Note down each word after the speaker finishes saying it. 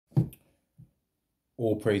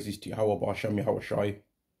All praises to Yahweh, Ba'ashem Yahweh Shai,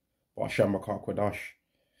 Ba'ashem Rakah Kodash.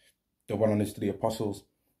 Double honors to the apostles.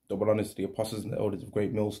 Double honors to the apostles and the elders of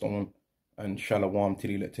Great Millstone. And Shalom to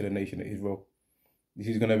the nation of Israel. This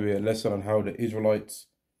is going to be a lesson on how the Israelites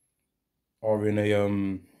are in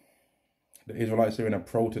a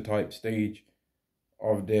prototype stage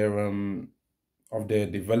of their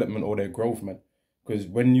development or their growth, man. Because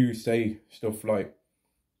when you say stuff like,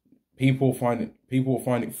 people find it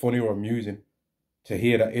funny or amusing to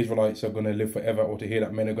hear that Israelites are going to live forever, or to hear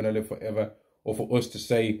that men are going to live forever, or for us to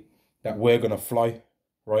say that we're going to fly,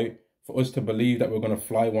 right? For us to believe that we're going to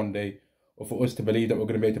fly one day, or for us to believe that we're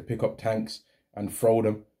going to be able to pick up tanks and throw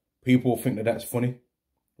them. People think that that's funny,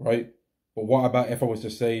 right? But what about if I was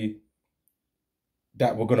to say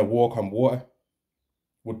that we're going to walk on water?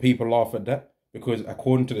 Would people laugh at that? Because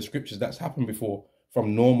according to the scriptures, that's happened before.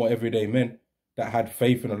 From normal everyday men that had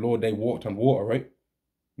faith in the Lord, they walked on water, right?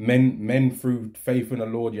 Men through faith in the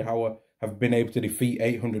Lord Yahweh have been able to defeat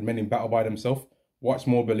 800 men in battle by themselves. What's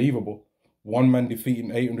more believable? One man defeating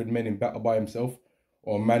 800 men in battle by himself,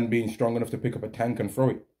 or a man being strong enough to pick up a tank and throw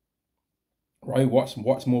it? Right? What's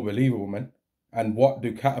more believable, man? And what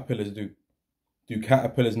do caterpillars do? Do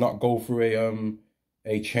caterpillars not go through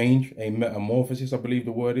a change, a metamorphosis, I believe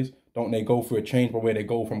the word is? Don't they go through a change where they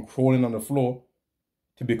go from crawling on the floor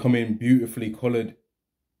to becoming beautifully coloured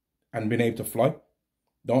and being able to fly?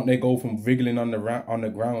 Don't they go from wriggling on the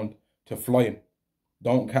ground to flying?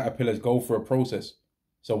 Don't caterpillars go through a process?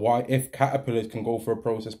 So why, if caterpillars can go through a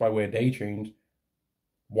process by where they change,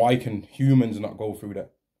 why can humans not go through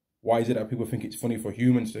that? Why is it that people think it's funny for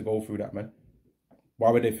humans to go through that, man?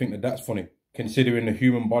 Why would they think that that's funny? Considering the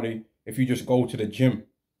human body, if you just go to the gym,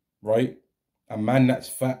 right? A man that's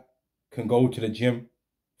fat can go to the gym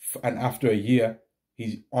and after a year,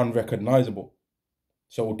 he's unrecognizable.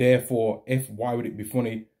 So therefore, why would it be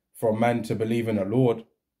funny for a man to believe in the Lord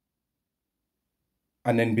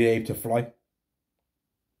and then be able to fly?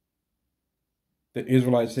 The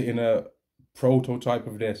Israelites are in a prototype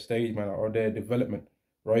of their stage, man, or their development,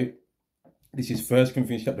 right? This is 1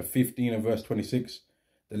 Corinthians chapter 15 and verse 26.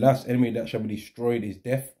 The last enemy that shall be destroyed is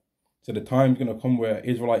death. So the time's going to come where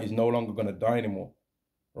Israelite is no longer going to die anymore,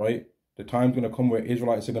 right? The time's going to come where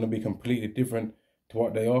Israelites are going to be completely different to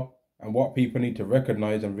what they are. And what people need to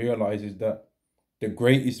recognize and realize is that the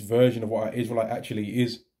greatest version of what an Israelite actually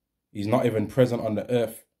is not even present on the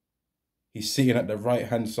earth. He's sitting at the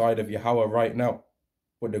right-hand side of Yahweh right now.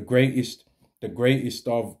 But the greatest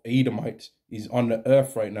of Edomites is on the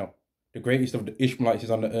earth right now. The greatest of the Ishmaelites is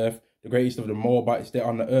on the earth. The greatest of the Moabites, they're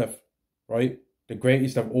on the earth, right? The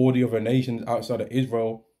greatest of all the other nations outside of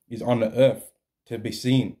Israel is on the earth to be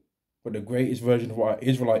seen. But the greatest version of what an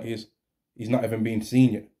Israelite is not even being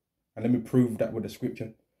seen yet. And let me prove that with the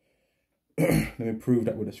scripture. Let me prove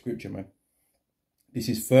that with the scripture, man. This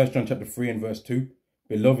is 1 John chapter 3 and verse 2.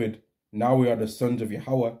 Beloved, now we are the sons of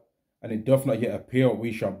Yahweh, and it doth not yet appear what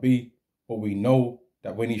we shall be, but we know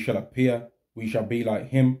that when he shall appear, we shall be like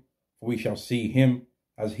him, for we shall see him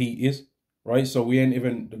as he is. Right? So we ain't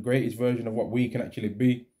even the greatest version of what we can actually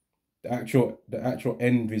be. The actual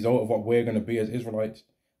end result of what we're going to be as Israelites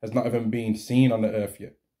has not even been seen on the earth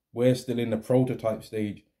yet. We're still in the prototype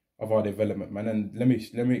stage of our development, man. And let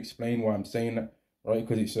me explain why I'm saying that, right?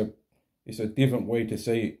 Because it's a different way to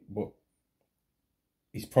say it, but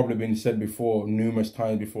it's probably been said before, numerous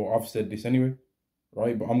times before. I've said this anyway,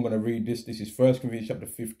 right? But I'm going to read this. This is 1 Corinthians chapter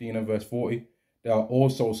 15 and verse 40. There are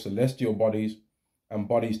also celestial bodies and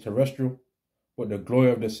bodies terrestrial, but the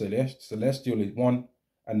glory of the celestial is one,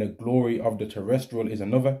 and the glory of the terrestrial is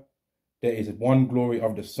another. There is one glory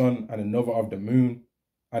of the sun, and another of the moon,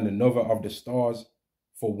 and another of the stars.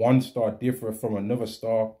 For one star differeth from another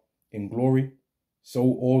star in glory. So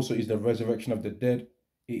also is the resurrection of the dead.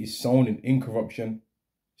 It is sown in incorruption.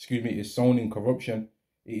 It is sown in corruption.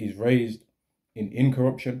 It is raised in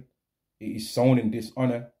incorruption. It is sown in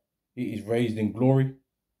dishonor. It is raised in glory.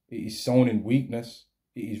 It is sown in weakness.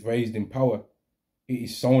 It is raised in power. It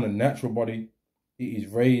is sown a natural body. It is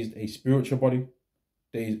raised a spiritual body.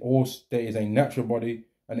 There is a natural body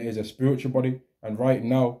and there is a spiritual body. And right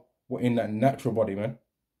now, we're in that natural body, man.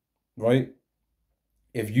 Right?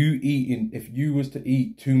 If you was to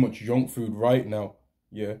eat too much junk food right now,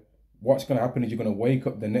 yeah, what's going to happen is you're going to wake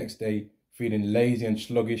up the next day feeling lazy and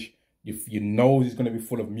sluggish. Your nose is going to be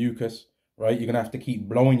full of mucus, right? You're going to have to keep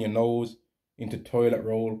blowing your nose into toilet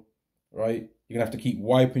roll, right? You're going to have to keep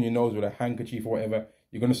wiping your nose with a handkerchief or whatever.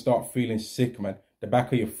 You're going to start feeling sick, man. The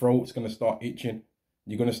back of your throat's going to start itching.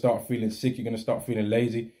 You're going to start feeling sick. You're going to start feeling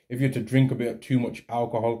lazy. If you're to drink a bit of too much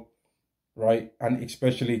alcohol, right? And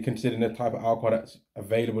especially considering the type of alcohol that's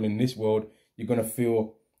available in this world, you're going to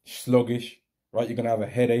feel sluggish. right? You're going to have a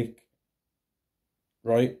headache,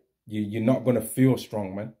 right? You're not going to feel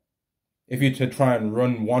strong, man. If you're to try and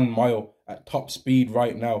run 1 mile at top speed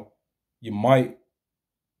right now, you might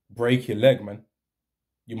break your leg, man.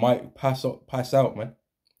 You might pass out, man.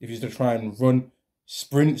 If you're to try and run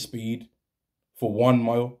sprint speed for 1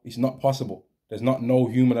 mile, it's not possible. There's no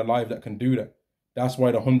human alive that can do that. That's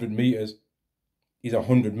why the 100 meters is a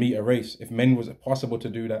 100-meter race. If men was it possible to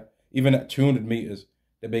do that, even at 200 meters,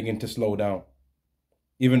 they begin to slow down.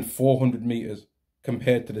 Even 400 meters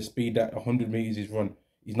compared to the speed that 100 meters is run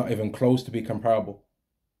is not even close to be comparable.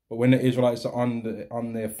 But when the Israelites are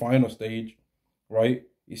on their final stage, right,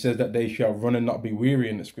 it says that they shall run and not be weary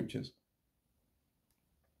in the scriptures.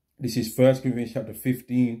 This is 1 Corinthians chapter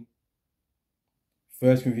 15.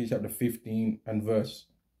 1 Corinthians chapter 15 and verse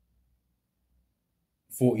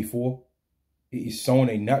 44. It is sown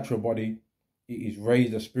a natural body. It is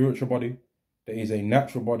raised a spiritual body. There is a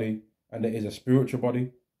natural body and there is a spiritual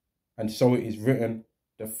body. And so it is written,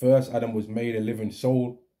 the first Adam was made a living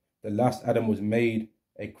soul. The last Adam was made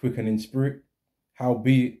a quickening spirit.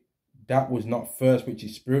 Howbeit, that was not first which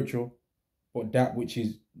is spiritual, but that which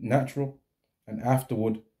is natural, and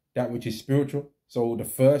afterward that which is spiritual. So the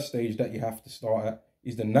first stage that you have to start at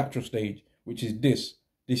is the natural stage, which is this.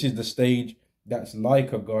 This is the stage that's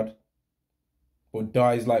like a God, but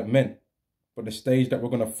dies like men. But the stage that we're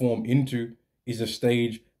going to form into is a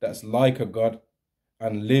stage that's like a God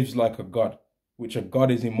and lives like a God, which a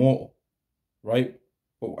God is immortal, right?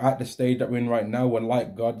 But at the stage that we're in right now, we're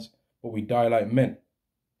like gods, but we die like men.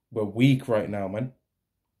 We're weak right now, man.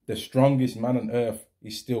 The strongest man on earth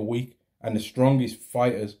is still weak, and the strongest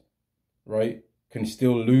fighters, right, can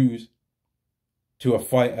still lose to a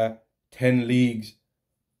fighter 10 leagues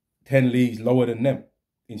lower than them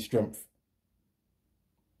in strength.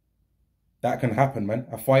 That can happen, man.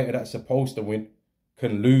 A fighter that's supposed to win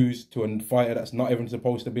can lose to a fighter that's not even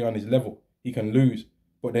supposed to be on his level. He can lose,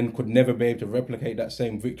 but then could never be able to replicate that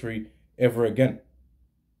same victory ever again.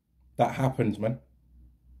 That happens, man.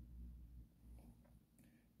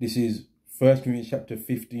 This is 1 Corinthians chapter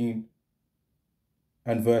 15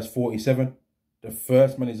 and verse 47. The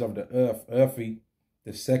first man is of the earth, earthy.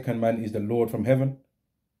 The second man is the Lord from heaven.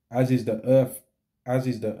 As is the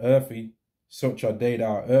earthy, such are they that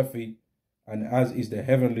are earthy. And as is the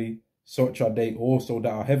heavenly, such are they also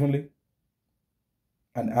that are heavenly.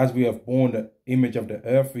 And as we have borne the image of the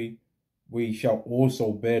earthy, we shall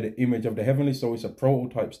also bear the image of the heavenly. So it's a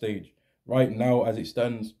prototype stage. Right now as it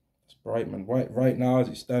stands, it's bright, man. Right now as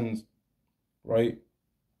it stands, right?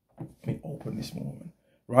 Let me open this more, man.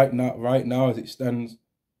 Right now as it stands,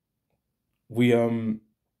 we're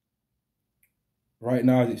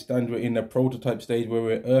in the prototype stage where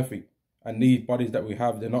we're earthy. And these bodies that we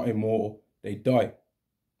have, they're not immortal. They die,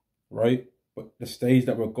 right? But the stage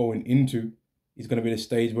that we're going into is going to be the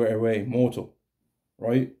stage where we're immortal,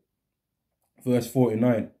 right? Verse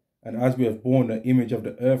 49, and as we have borne the image of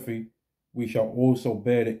the earthly, we shall also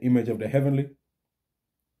bear the image of the heavenly.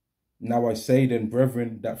 Now I say then,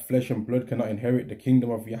 brethren, that flesh and blood cannot inherit the kingdom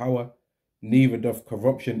of Yahweh, neither doth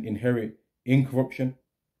corruption inherit incorruption.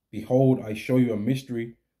 Behold, I show you a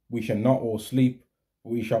mystery. We shall not all sleep, but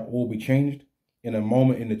we shall all be changed in a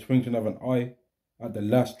moment, in the twinkling of an eye, at the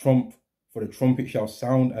last trump. For the trumpet shall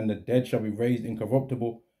sound, and the dead shall be raised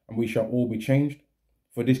incorruptible, and we shall all be changed.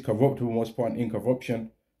 For this corruptible must put on incorruption,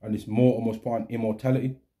 and this mortal must put on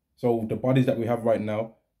immortality. So the bodies that we have right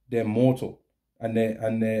now, they're mortal, and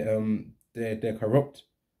they're corrupt.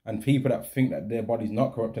 And people that think that their body's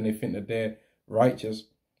not corrupt and they think that they're righteous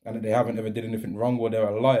and that they haven't ever did anything wrong, well, they're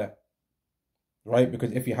a liar, right?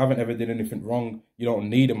 Because if you haven't ever did anything wrong, you don't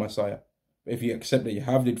need a Messiah. But if you accept that you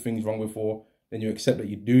have did things wrong before, then you accept that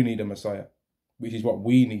you do need a Messiah, which is what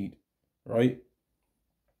we need, right?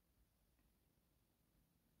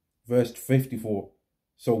 Verse 54.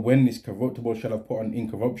 So when this corruptible shall have put on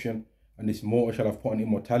incorruption, and this mortal shall have put on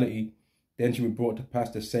immortality, then shall be brought to pass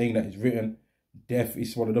the saying that is written, death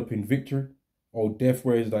is swallowed up in victory. O death,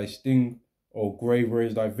 where is thy sting? O grave, where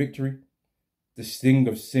is thy victory? The sting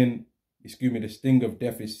of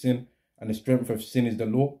death is sin, and the strength of sin is the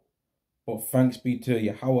law. But thanks be to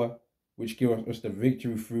Yahweh, which giveth us the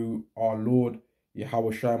victory through our Lord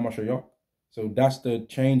Yahweh Shai Mashiach. So that's the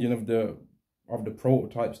changing of the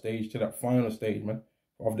prototype stage to that final stage, man,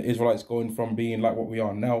 of the Israelites going from being like what we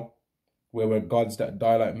are now, where we're gods that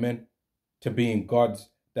die like men, to being gods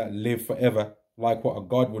that live forever, like what a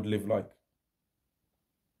god would live like.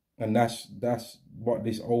 And that's what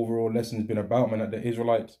this overall lesson has been about, man. That the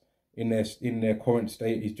Israelites in their current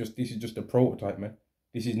state this is just a prototype, man.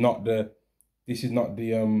 This is not the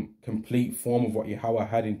complete form of what Yahweh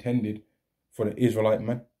had intended for the Israelite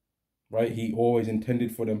man. right? He always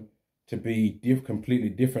intended for them to be completely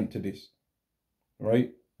different to this,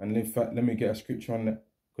 right? And in fact, let me get a scripture on that,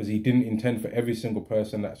 because he didn't intend for every single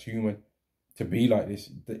person that's human to be like this.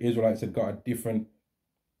 The Israelites had got a different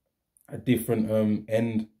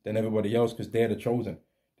end than everybody else, because they're the chosen.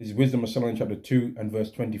 This is Wisdom of Solomon chapter 2 and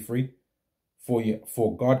verse 23.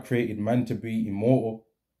 For God created man to be immortal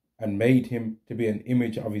and made him to be an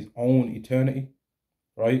image of his own eternity,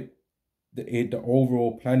 right? The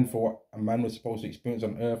overall plan for what a man was supposed to experience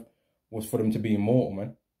on earth was for them to be immortal,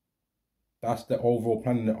 man. That's the overall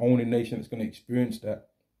plan, and the only nation that's going to experience that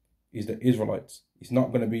is the Israelites. It's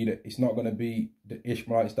not going to be the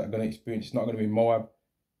Ishmaelites that are going to experience. It's not going to be Moab.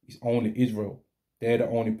 It's only Israel. They're the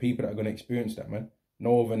only people that are going to experience that, man.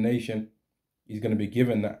 No other nation is going to be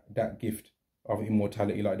given that gift of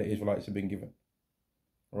immortality like the Israelites have been given.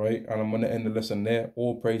 Right? And I'm going to end the lesson there.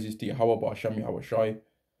 All praises to Yahweh, Ba'asham Yahweh Shai,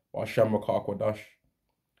 Ba'asham Rakah Kwadash.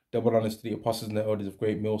 Double honors to the apostles and the elders of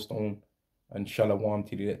Great Millstone, and Shalom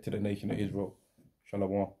to the nation of Israel.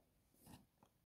 Shalom.